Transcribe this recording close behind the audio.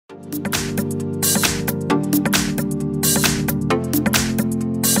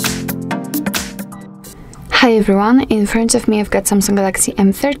Hi everyone, in front of me I've got Samsung Galaxy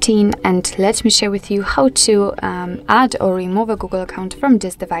M13 and let me share with you how to add or remove a Google account from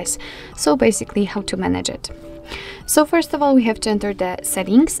this device. So basically how to manage it. So first of all we have to enter the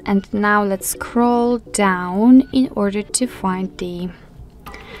settings, and now let's scroll down in order to find the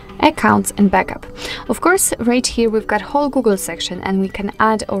accounts and backup. Of course, right here we've got whole Google section and we can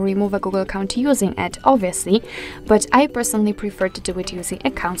add or remove a Google account using it, obviously, but I personally prefer to do it using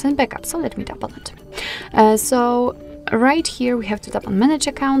accounts and backup, so let me tap on it. So right here we have to tap on manage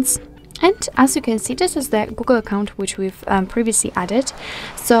accounts, and as you can see, this is the Google account which we've previously added.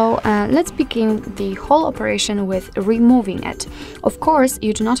 So let's begin the whole operation with removing it. Of course,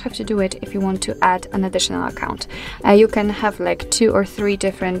 you do not have to do it if you want to add an additional account. You can have like 2 or 3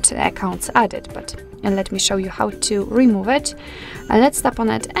 different accounts added, but let me show you how to remove it. Let's tap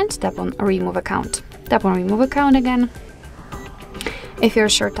on it and tap on remove account. Tap on remove account again. If you're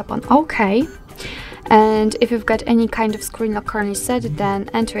sure, tap on OK. And if you've got any kind of screen lock currently set, then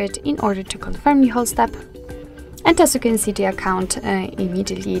enter it in order to confirm the whole step. And as you can see, the account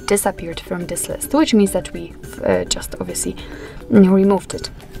immediately disappeared from this list, which means that we just obviously removed it.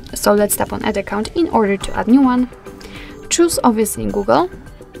 So let's tap on add account in order to add new one. Choose obviously Google.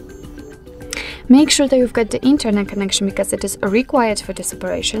 Make sure that you've got the internet connection because it is required for this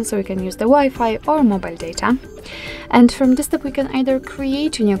operation, so you can use the Wi-Fi or mobile data. And from this step we can either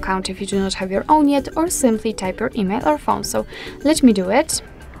create a new account if you do not have your own yet, or simply type your email or phone. So let me do it.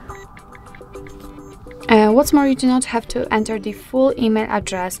 What's more, you do not have to enter the full email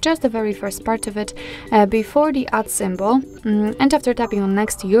address, just the very first part of it before the add symbol, and after tapping on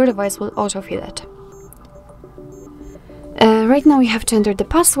next your device will autofill it. Right now we have to enter the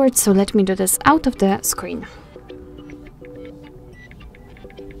password, so let me do this out of the screen.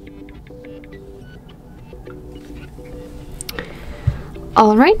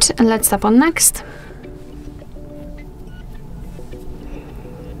 Alright, and let's tap on next.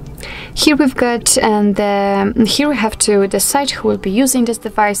 Here we've got here we have to decide who will be using this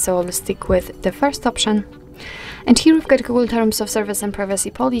device, so I'll stick with the first option. And here we've got Google Terms of Service and Privacy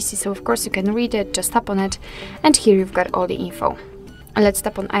Policy, so of course you can read it, just tap on it, and here you've got all the info. Let's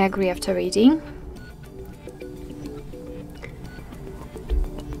tap on I agree after reading.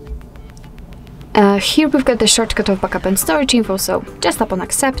 Here we've got the shortcut of backup and storage info, so just tap on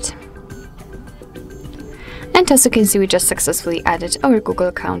accept. And as you can see, we just successfully added our Google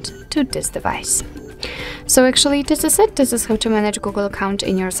account to this device. So actually this is it. This is how to manage Google account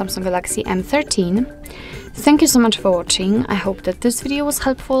in your Samsung Galaxy M13. Thank you so much for watching. I hope that this video was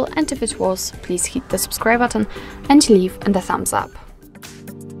helpful, and if it was, please hit the subscribe button and leave a thumbs up.